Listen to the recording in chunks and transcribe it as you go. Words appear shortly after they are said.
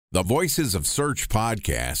The Voices of Search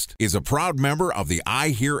podcast is a proud member of the I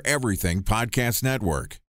Hear Everything podcast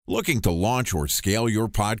network. Looking to launch or scale your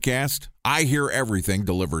podcast? I Hear Everything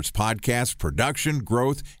delivers podcast production,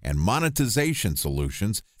 growth, and monetization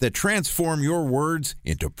solutions that transform your words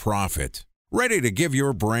into profit. Ready to give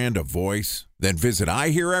your brand a voice? Then visit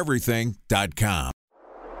iheareverything.com.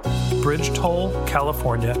 Bridge toll,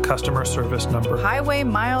 California, customer service number. Highway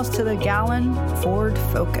miles to the gallon, Ford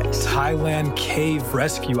Focus. Thailand cave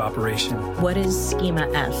rescue operation. What is Schema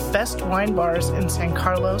F? Best wine bars in San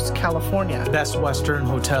Carlos, California. Best Western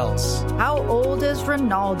hotels. How old is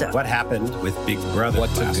Ronaldo? What happened with Big Brother?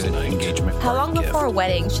 What's a good engagement? How long before a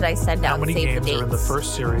wedding should I send out How many save the games dates? are in the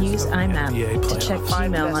first series? Use IMAP to check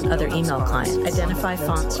email on other email clients. Identify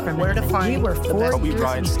fonts from Where to find We were the 4 best years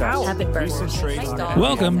Brian in Stout. Avid burgers.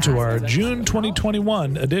 Welcome to our June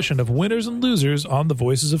 2021 edition of Winners and Losers on the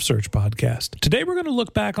Voices of Search podcast. Today we're going to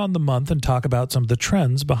look back on the month and talk about some of the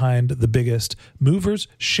trends behind the biggest movers,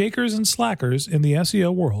 shakers, and slackers in the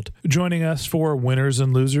SEO world. Joining us for Winners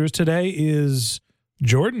and Losers today is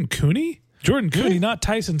Jordan Cooney. Jordan Cooney, not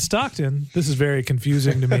Tyson Stockton. This is very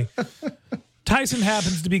confusing to me. Tyson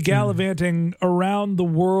happens to be gallivanting around the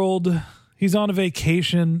world. He's on a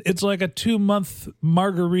vacation. It's like a 2-month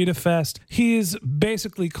margarita fest. He's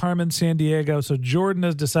basically Carmen Sandiego, so Jordan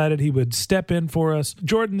has decided he would step in for us.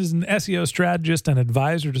 Jordan is an SEO strategist and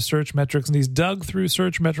advisor to Searchmetrics, and he's dug through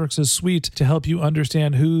Searchmetrics' suite to help you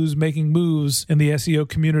understand who's making moves in the SEO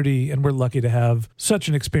community, and we're lucky to have such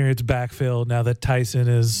an experienced backfill now that Tyson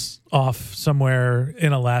is off somewhere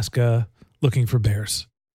in Alaska looking for bears.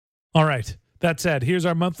 All right. That said, here's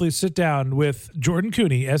our monthly sit-down with Jordan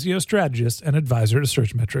Cooney, SEO strategist and advisor to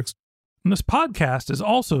Searchmetrics. And this podcast is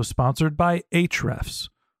also sponsored by Ahrefs.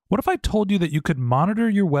 What if I told you that you could monitor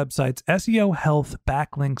your website's SEO health,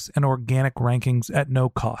 backlinks, and organic rankings at no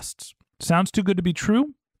costs? Sounds too good to be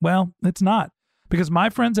true? Well, it's not, because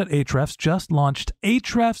my friends at Ahrefs just launched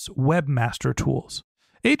Ahrefs Webmaster Tools.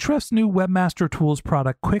 Ahrefs' new Webmaster Tools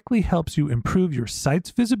product quickly helps you improve your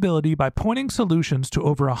site's visibility by pointing solutions to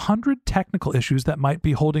over 100 technical issues that might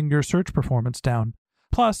be holding your search performance down.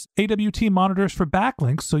 Plus, AWT monitors for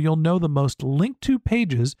backlinks so you'll know the most linked to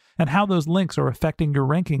pages and how those links are affecting your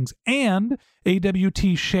rankings. And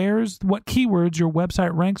AWT shares what keywords your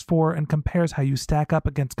website ranks for and compares how you stack up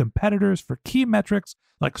against competitors for key metrics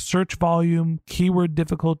like search volume, keyword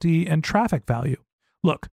difficulty, and traffic value.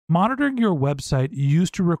 Look, monitoring your website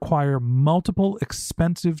used to require multiple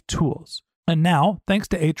expensive tools. And now, thanks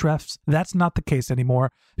to Ahrefs, that's not the case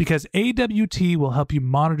anymore because AWT will help you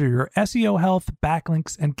monitor your SEO health,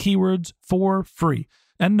 backlinks, and keywords for free.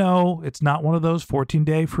 And no, it's not one of those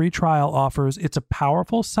 14-day free trial offers. It's a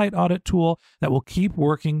powerful site audit tool that will keep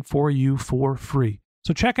working for you for free.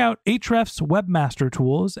 So check out Ahrefs Webmaster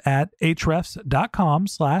Tools at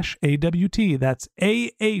ahrefs.com/AWT. That's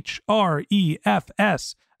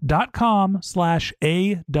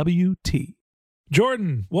ahrefs.com/AWT.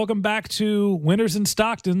 Jordan, welcome back to Winners and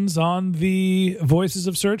Stocktons on the Voices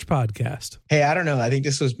of Search podcast. Hey, I don't know. I think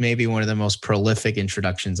this was maybe one of the most prolific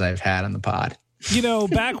introductions I've had on the pod. You know,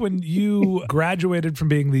 back when you graduated from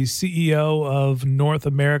being the CEO of North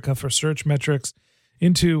America for Searchmetrics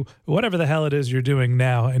into whatever the hell it is you're doing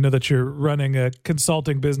now. I know that you're running a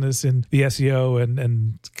consulting business in the SEO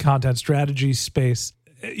and content strategy space.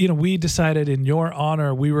 You know, we decided in your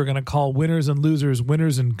honor, we were going to call Winners and Losers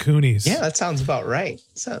Winners and Coonies. Yeah, that sounds about right.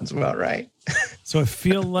 So I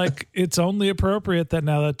feel like it's only appropriate that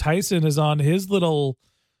now that Tyson is on his little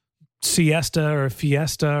siesta or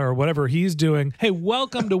fiesta or whatever he's doing. Hey,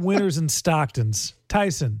 welcome to Winners and Stocktons.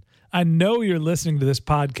 Tyson, I know you're listening to this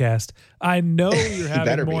podcast. I know you're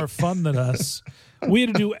having more fun than us. We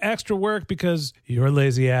had to do extra work because your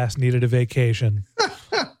lazy ass needed a vacation.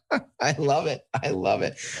 I love it. I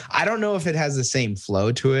don't know if it has the same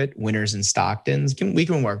flow to it. Winners and Stocktons. We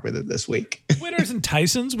can work with it this week. Winners and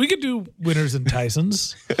Tysons. We could do Winners and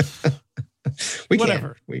Tysons. We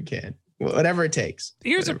can. Whatever it takes.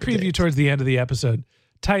 Here's a preview towards the end of the episode.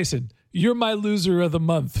 Tyson, you're my loser of the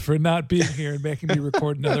month for not being here and making me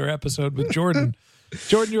record another episode with Jordan.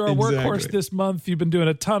 Jordan, you're our workhorse this month. You've been doing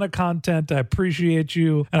a ton of content. I appreciate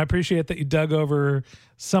you. And I appreciate that you dug over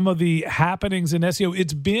some of the happenings in SEO.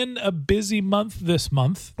 It's been a busy month this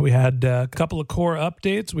month. We had a couple of core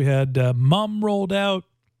updates. We had MUM rolled out,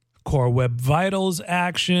 Core Web Vitals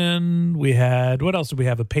action. We had, what else did we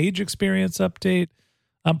have? A page experience update.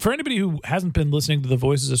 For anybody who hasn't been listening to the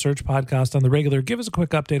Voices of Search podcast on the regular, give us a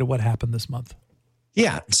quick update of what happened this month.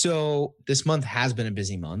 Yeah. So this month has been a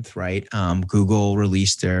busy month, right? Google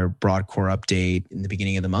released their Broad Core update in the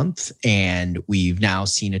beginning of the month, and we've now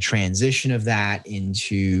seen a transition of that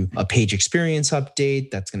into a page experience update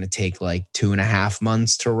that's going to take like 2.5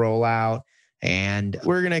 months to roll out. And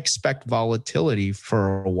we're going to expect volatility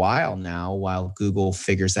for a while now while Google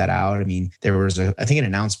figures that out. I mean, there was, an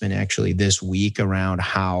announcement actually this week around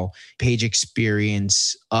how page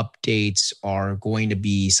experience updates are going to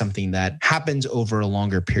be something that happens over a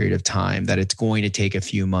longer period of time, that it's going to take a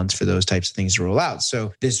few months for those types of things to roll out.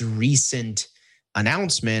 So this recent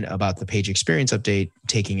announcement about the page experience update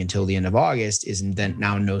taking until the end of August is then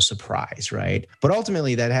now no surprise, right? But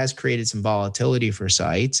ultimately that has created some volatility for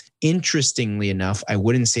sites. Interestingly enough, I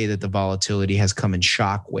wouldn't say that the volatility has come in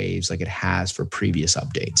shock waves like it has for previous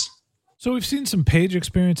updates. So we've seen some page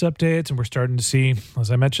experience updates, and we're starting to see,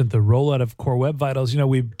 as I mentioned, the rollout of Core Web Vitals.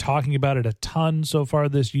 We've been talking about it a ton so far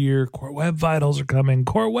this year. Core Web Vitals are coming.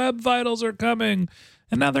 Core Web Vitals are coming.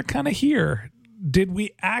 And now they're kind of here. Did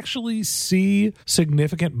we actually see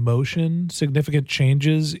significant motion, significant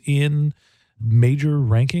changes in major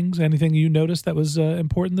rankings? Anything you noticed that was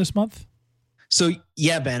important this month? So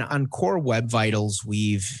yeah, Ben, on Core Web Vitals,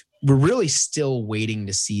 we're really still waiting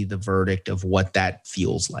to see the verdict of what that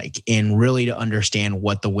feels like and really to understand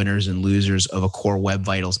what the winners and losers of a Core Web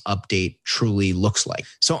Vitals update truly looks like.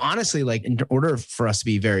 So honestly, like in order for us to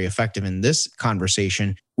be very effective in this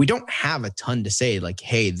conversation, we don't have a ton to say like,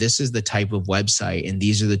 hey, this is the type of website and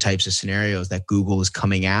these are the types of scenarios that Google is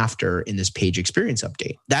coming after in this page experience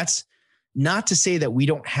update. That's not to say that we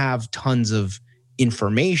don't have tons of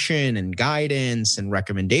information and guidance and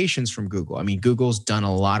recommendations from Google. I mean, Google's done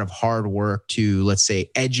a lot of hard work to, let's say,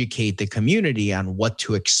 educate the community on what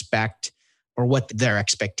to expect, or what their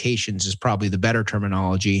expectations is probably the better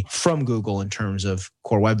terminology, from Google in terms of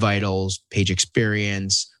Core Web Vitals, page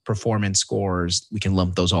experience, performance scores. We can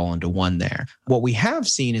lump those all into one there. What we have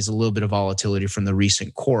seen is a little bit of volatility from the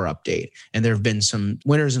recent Core update. And there have been some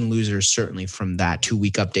winners and losers, certainly from that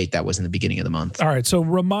 2-week update that was in the beginning of the month. All right. So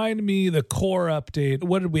remind me, the Core update,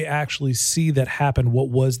 what did we actually see that happened? What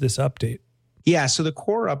was this update? Yeah. So the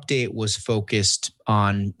Core update was focused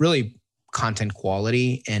on really content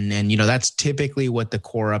quality. And then, that's typically what the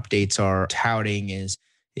Core updates are touting is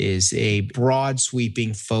a broad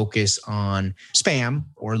sweeping focus on spam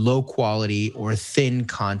or low quality or thin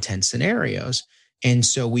content scenarios. And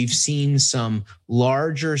so we've seen some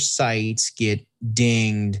larger sites get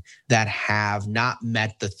dinged that have not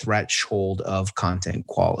met the threshold of content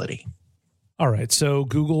quality. All right. So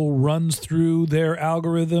Google runs through their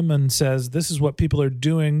algorithm and says, this is what people are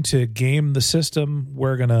doing to game the system.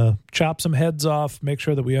 We're going to chop some heads off, make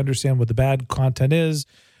sure that we understand what the bad content is,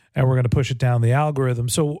 and we're going to push it down the algorithm.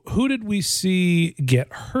 So who did we see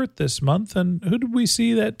get hurt this month, and who did we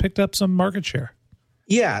see that picked up some market share?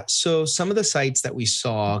 Yeah. So some of the sites that we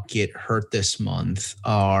saw get hurt this month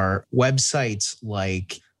are websites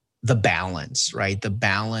like The Balance, right? The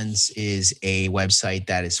Balance is a website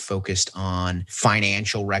that is focused on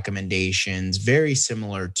financial recommendations, very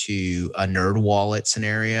similar to a NerdWallet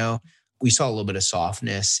scenario. We saw a little bit of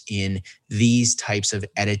softness in these types of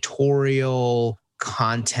editorial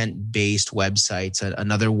content-based websites.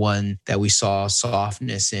 Another one that we saw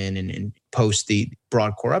softness in and post the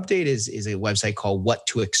Broad Core update is a website called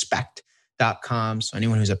whattoexpect.com. So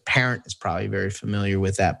anyone who's a parent is probably very familiar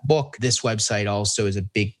with that book. This website also is a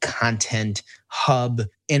big content hub.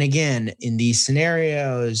 And again, in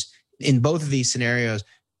both of these scenarios,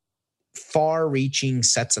 far-reaching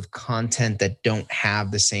sets of content that don't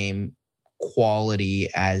have the same quality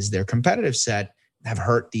as their competitive set have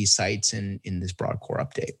hurt these sites in this Broad Core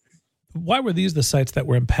update. Why were these the sites that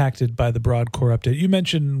were impacted by the Broad Core update? You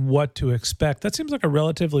mentioned What to Expect. That seems like a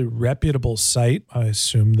relatively reputable site. I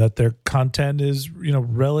assume that their content is,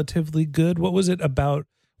 relatively good. What was it about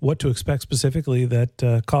What to Expect specifically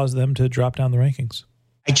that caused them to drop down the rankings?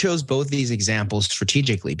 I chose both these examples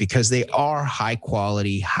strategically because they are high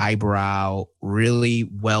quality, highbrow,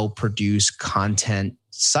 really well-produced content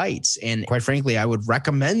sites. And quite frankly, I would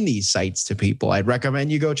recommend these sites to people. I'd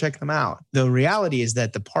recommend you go check them out. The reality is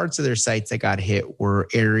that the parts of their sites that got hit were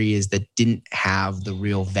areas that didn't have the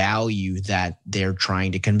real value that they're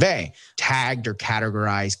trying to convey. Tagged or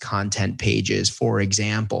categorized content pages, for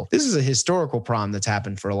example. This is a historical problem that's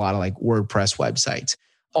happened for a lot of like WordPress websites.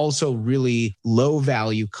 Also really low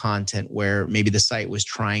value content where maybe the site was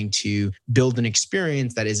trying to build an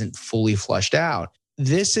experience that isn't fully flushed out.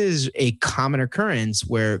 This is a common occurrence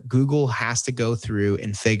where Google has to go through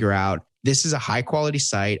and figure out, this is a high quality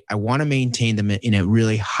site. I want to maintain them in a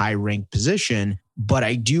really high ranked position, but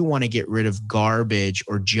I do want to get rid of garbage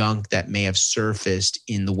or junk that may have surfaced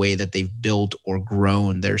in the way that they've built or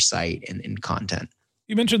grown their site and content.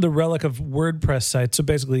 You mentioned the relic of WordPress sites. So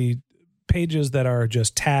basically pages that are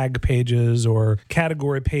just tag pages or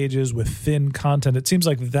category pages with thin content. It seems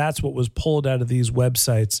like that's what was pulled out of these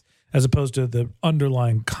websites as opposed to the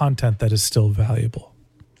underlying content that is still valuable.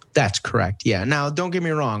 That's correct. Yeah. Now, don't get me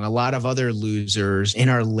wrong. A lot of other losers in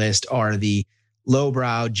our list are the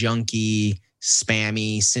lowbrow, junky,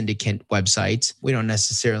 spammy syndicate websites. We don't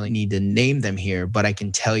necessarily need to name them here, but I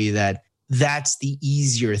can tell you that that's the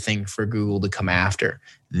easier thing for Google to come after.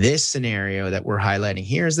 This scenario that we're highlighting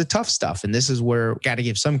here is the tough stuff. And this is where got to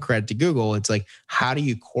give some credit to Google. It's like, how do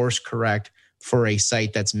you course correct for a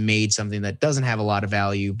site that's made something that doesn't have a lot of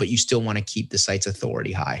value, but you still want to keep the site's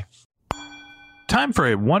authority high? Time for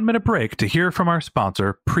a 1-minute break to hear from our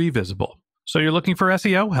sponsor, Previsible. So you're looking for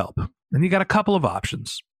SEO help, and you got a couple of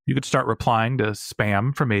options. You could start replying to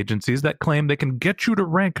spam from agencies that claim they can get you to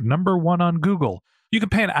rank #1 on Google. You can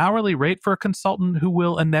pay an hourly rate for a consultant who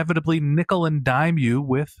will inevitably nickel and dime you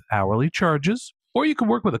with hourly charges. Or you can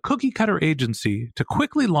work with a cookie-cutter agency to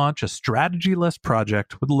quickly launch a strategy-less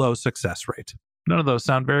project with low success rate. None of those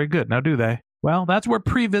sound very good, now do they? Well, that's where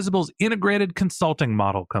Previsible's integrated consulting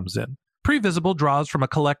model comes in. Previsible draws from a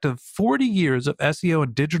collective 40 years of SEO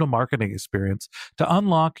and digital marketing experience to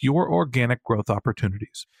unlock your organic growth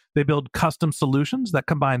opportunities. They build custom solutions that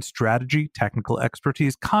combine strategy, technical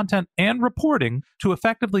expertise, content, and reporting to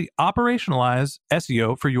effectively operationalize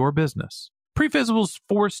SEO for your business. Previsible's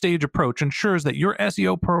 4-stage approach ensures that your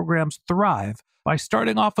SEO programs thrive by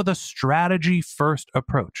starting off with a strategy-first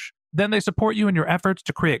approach. Then they support you in your efforts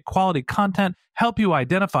to create quality content, help you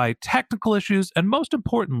identify technical issues, and most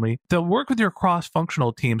importantly, they'll work with your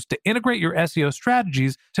cross-functional teams to integrate your SEO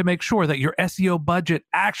strategies to make sure that your SEO budget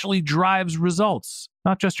actually drives results,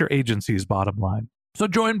 not just your agency's bottom line. So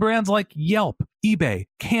join brands like Yelp, eBay,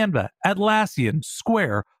 Canva, Atlassian,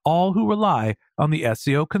 Square, all who rely on the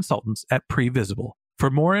SEO consultants at Previsible. For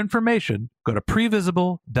more information, go to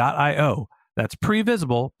previsible.io. That's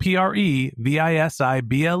Previsible, Previsible.io.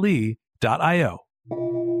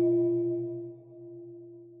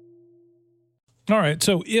 All right.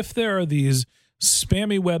 So if there are these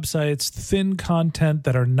spammy websites, thin content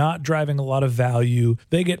that are not driving a lot of value,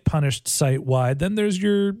 they get punished site-wide. Then there's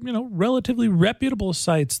your, relatively reputable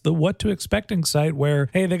sites, the What to Expecting site where,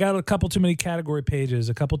 hey, they got a couple too many category pages,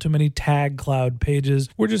 a couple too many tag cloud pages.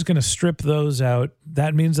 We're just going to strip those out.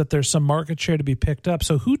 That means that there's some market share to be picked up.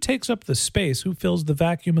 So who takes up the space? Who fills the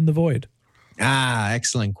vacuum in the void?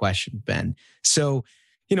 Excellent question, Ben. So,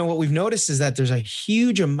 what we've noticed is that there's a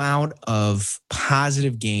huge amount of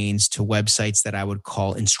positive gains to websites that I would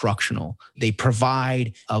call instructional. They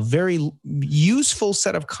provide a very useful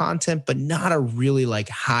set of content, but not a really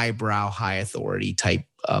highbrow, high authority type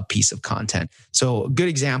piece of content. So good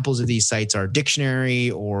examples of these sites are dictionary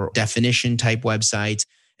or definition type websites.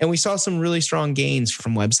 And we saw some really strong gains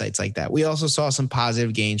from websites like that. We also saw some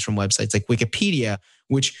positive gains from websites like Wikipedia,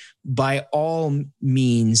 which by all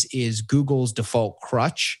means is Google's default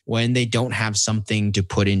crutch when they don't have something to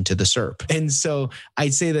put into the SERP. And so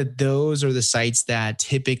I'd say that those are the sites that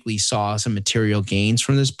typically saw some material gains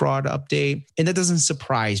from this broad update. And that doesn't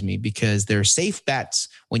surprise me because they're safe bets.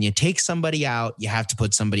 When you take somebody out, you have to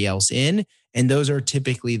put somebody else in. And those are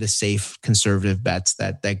typically the safe conservative bets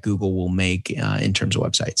that Google will make in terms of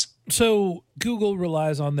websites. So Google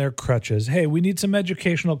relies on their crutches. Hey, we need some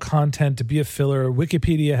educational content to be a filler.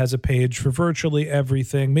 Wikipedia has a page for virtually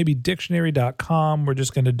everything. Maybe dictionary.com, we're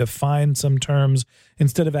just going to define some terms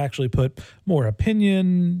instead of actually put more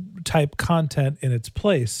opinion type content in its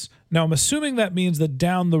place. Now, I'm assuming that means that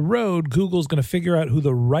down the road, Google's going to figure out who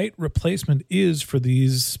the right replacement is for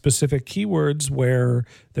these specific keywords where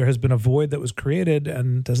there has been a void that was created.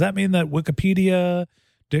 And does that mean that Wikipedia,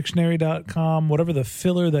 dictionary.com, whatever the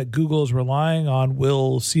filler that Google is relying on,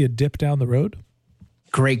 will see a dip down the road?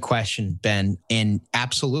 Great question, Ben. And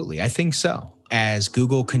absolutely, I think so. As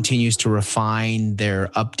Google continues to refine their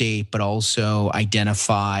update, but also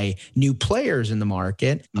identify new players in the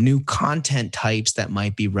market, new content types that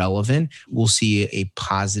might be relevant, we'll see a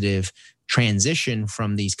positive transition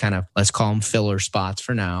from these kind of, let's call them filler spots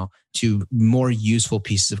for now, to more useful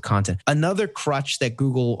pieces of content. Another crutch that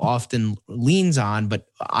Google often leans on, but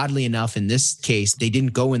oddly enough, in this case, they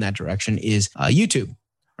didn't go in that direction, is YouTube.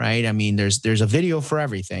 Right? I mean, there's a video for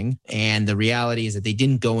everything. And the reality is that they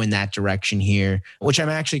didn't go in that direction here, which I'm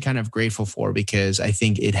actually kind of grateful for because I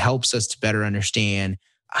think it helps us to better understand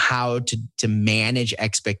how to manage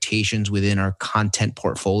expectations within our content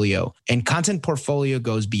portfolio. And content portfolio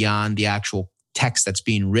goes beyond the actual text that's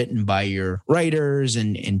being written by your writers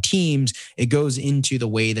and teams. It goes into the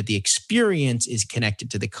way that the experience is connected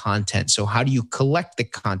to the content. So how do you collect the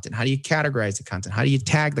content? How do you categorize the content? How do you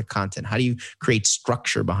tag the content? How do you create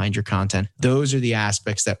structure behind your content? Those are the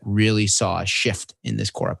aspects that really saw a shift in this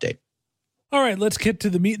core update. All right, let's get to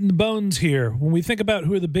the meat and the bones here. When we think about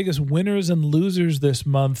who are the biggest winners and losers this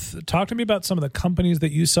month, talk to me about some of the companies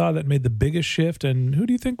that you saw that made the biggest shift, and who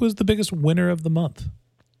do you think was the biggest winner of the month?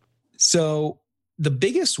 So the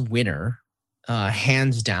biggest winner,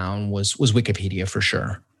 hands down, was Wikipedia for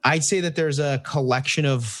sure. I'd say that there's a collection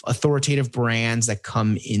of authoritative brands that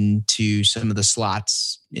come into some of the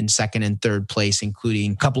slots in second and third place,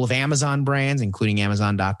 including a couple of Amazon brands, including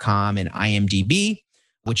Amazon.com and IMDb,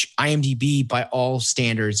 which IMDb by all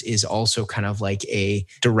standards is also kind of like a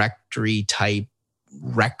directory type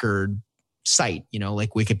record site,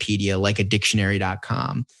 like Wikipedia, like a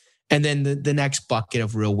dictionary.com. And then the next bucket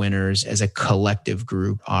of real winners as a collective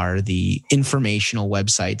group are the informational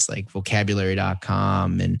websites like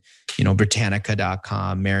vocabulary.com and,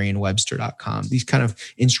 Britannica.com, Merriam-Webster.com, these kind of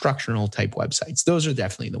instructional type websites. Those are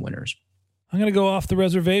definitely the winners. I'm going to go off the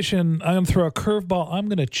reservation. I'm going to throw a curveball. I'm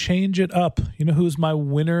going to change it up. You know who's my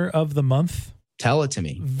winner of the month? Tell it to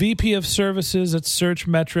me. VP of Services at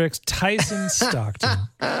Searchmetrics, Tyson Stockton.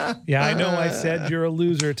 Yeah, I know I said you're a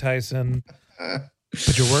loser, Tyson,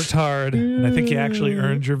 but you worked hard, and I think you actually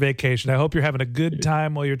earned your vacation. I hope you're having a good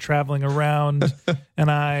time while you're traveling around,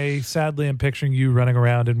 and I sadly am picturing you running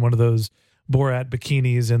around in one of those Borat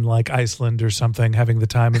bikinis in like Iceland or something, having the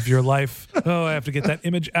time of your life. Oh, I have to get that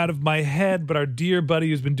image out of my head. But our dear buddy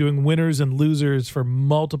who's been doing winners and losers for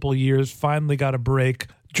multiple years finally got a break.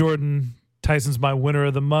 Jordan, Tyson's my winner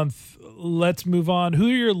of the month. Let's move on. Who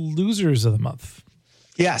are your losers of the month?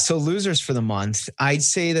 Yeah, so losers for the month. I'd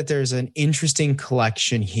say that there's an interesting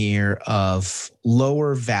collection here of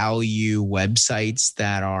lower value websites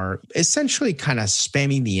that are essentially kind of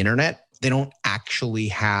spamming the internet. They don't actually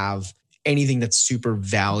have anything that's super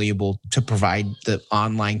valuable to provide the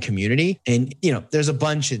online community. And, there's a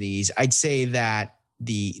bunch of these. I'd say that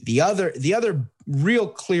the other real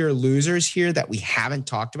clear losers here that we haven't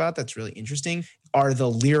talked about that's really interesting are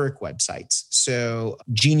the Lyric websites. So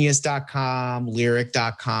genius.com,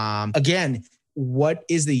 lyric.com. Again, what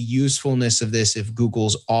is the usefulness of this if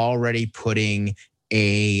Google's already putting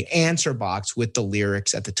a answer box with the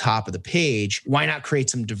lyrics at the top of the page? Why not create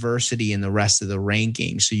some diversity in the rest of the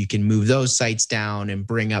ranking so you can move those sites down and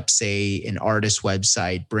bring up, say, an artist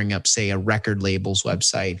website, bring up, say, a record label's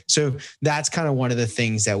website. So that's kind of one of the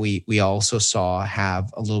things that we also saw have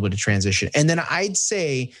a little bit of transition. And then I'd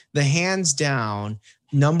say the hands down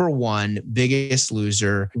number one biggest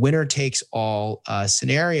loser, winner takes all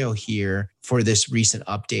scenario here for this recent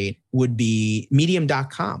update would be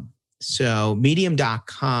medium.com. So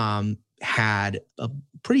medium.com had a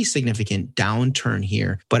pretty significant downturn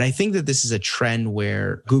here, but I think that this is a trend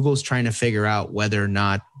where Google's trying to figure out whether or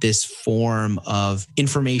not this form of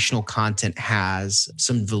informational content has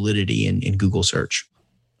some validity in Google search.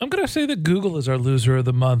 I'm going to say that Google is our loser of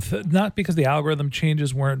the month, not because the algorithm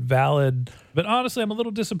changes weren't valid, but honestly, I'm a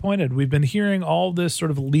little disappointed. We've been hearing all this sort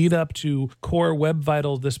of lead up to Core Web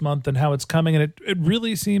Vitals this month and how it's coming, and it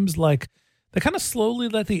really seems like they kind of slowly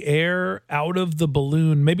let the air out of the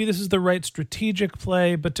balloon. Maybe this is the right strategic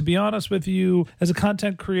play, but to be honest with you, as a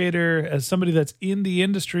content creator, as somebody that's in the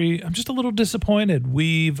industry, I'm just a little disappointed.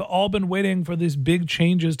 We've all been waiting for these big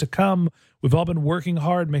changes to come. We've all been working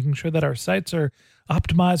hard, making sure that our sites are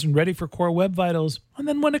optimized and ready for Core Web Vitals. And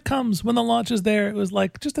then when it comes, when the launch is there, it was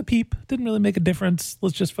like just a peep. Didn't really make a difference.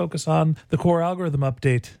 Let's just focus on the core algorithm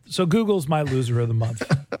update. So Google's my loser of the month.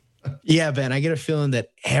 Yeah, Ben, I get a feeling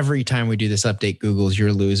that every time we do this update, Google's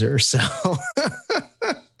your loser. So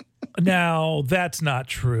now that's not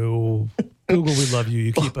true. Google, we love you.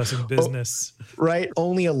 You keep us in business. Right?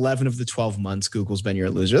 Only 11 of the 12 months Google's been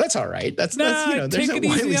your loser. That's all right. That's take it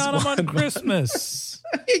easy on them on Christmas.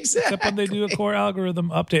 Exactly. Except when they do a core algorithm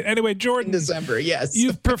update. Anyway, Jordan. In December, yes.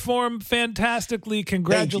 You've performed fantastically.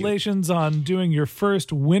 Congratulations on doing your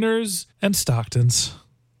first Winners and Stocktons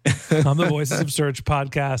on the Voices of Search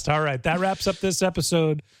podcast. All right, that wraps up this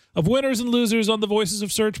episode of Winners and Losers on the Voices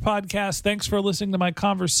of Search podcast. Thanks for listening to my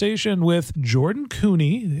conversation with Jordan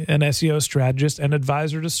Koene, an SEO strategist and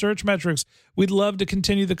advisor to Searchmetrics. We'd love to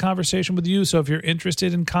continue the conversation with you, so if you're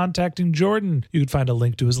interested in contacting Jordan, you can find a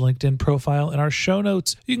link to his LinkedIn profile in our show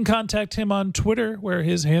notes. You can contact him on Twitter, where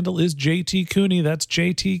his handle is JT Koene. That's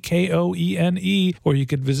JTKOENE. Or you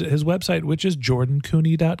could visit his website, which is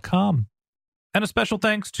jordankoene.com. And a special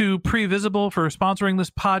thanks to Previsible for sponsoring this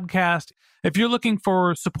podcast. If you're looking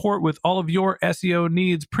for support with all of your SEO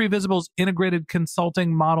needs, Previsible's integrated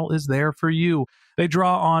consulting model is there for you. They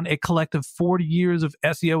draw on a collective 40 years of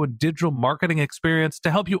SEO and digital marketing experience to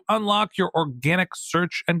help you unlock your organic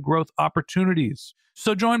search and growth opportunities.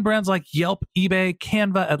 So join brands like Yelp, eBay,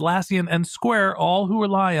 Canva, Atlassian, and Square, all who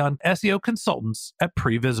rely on SEO consultants at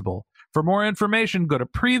Previsible. For more information, go to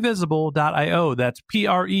previsible.io. That's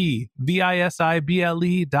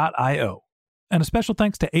previsible.io. And a special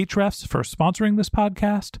thanks to Ahrefs for sponsoring this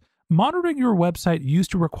podcast. Monitoring your website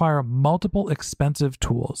used to require multiple expensive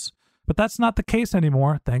tools, but that's not the case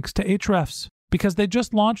anymore thanks to Ahrefs, because they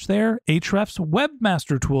just launched their Ahrefs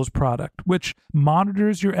Webmaster Tools product, which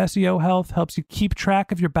monitors your SEO health, helps you keep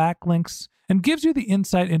track of your backlinks, and gives you the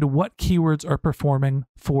insight into what keywords are performing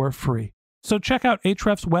for free. So check out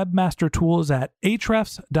Ahrefs Webmaster Tools at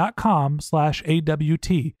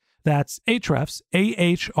ahrefs.com/AWT. That's Ahrefs,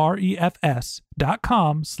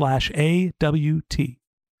 ahrefs.com/AWT.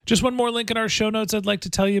 Just one more link in our show notes I'd like to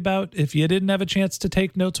tell you about. If you didn't have a chance to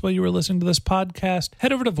take notes while you were listening to this podcast,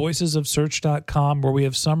 head over to voicesofsearch.com, where we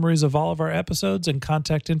have summaries of all of our episodes and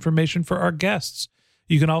contact information for our guests.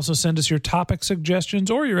 You can also send us your topic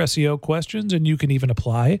suggestions or your SEO questions, and you can even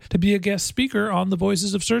apply to be a guest speaker on the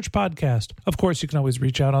Voices of Search podcast. Of course, you can always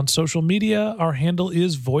reach out on social media. Our handle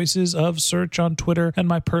is Voices of Search on Twitter, and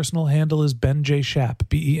my personal handle is Ben J. Shap,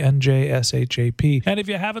 BenJShap. And if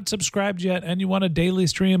you haven't subscribed yet and you want a daily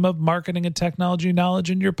stream of marketing and technology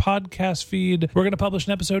knowledge in your podcast feed, we're going to publish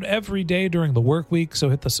an episode every day during the work week, so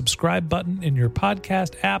hit the subscribe button in your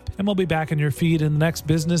podcast app, and we'll be back in your feed in the next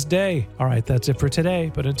business day. All right, that's it for today.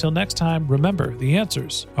 But until next time, remember, the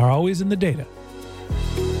answers are always in the data.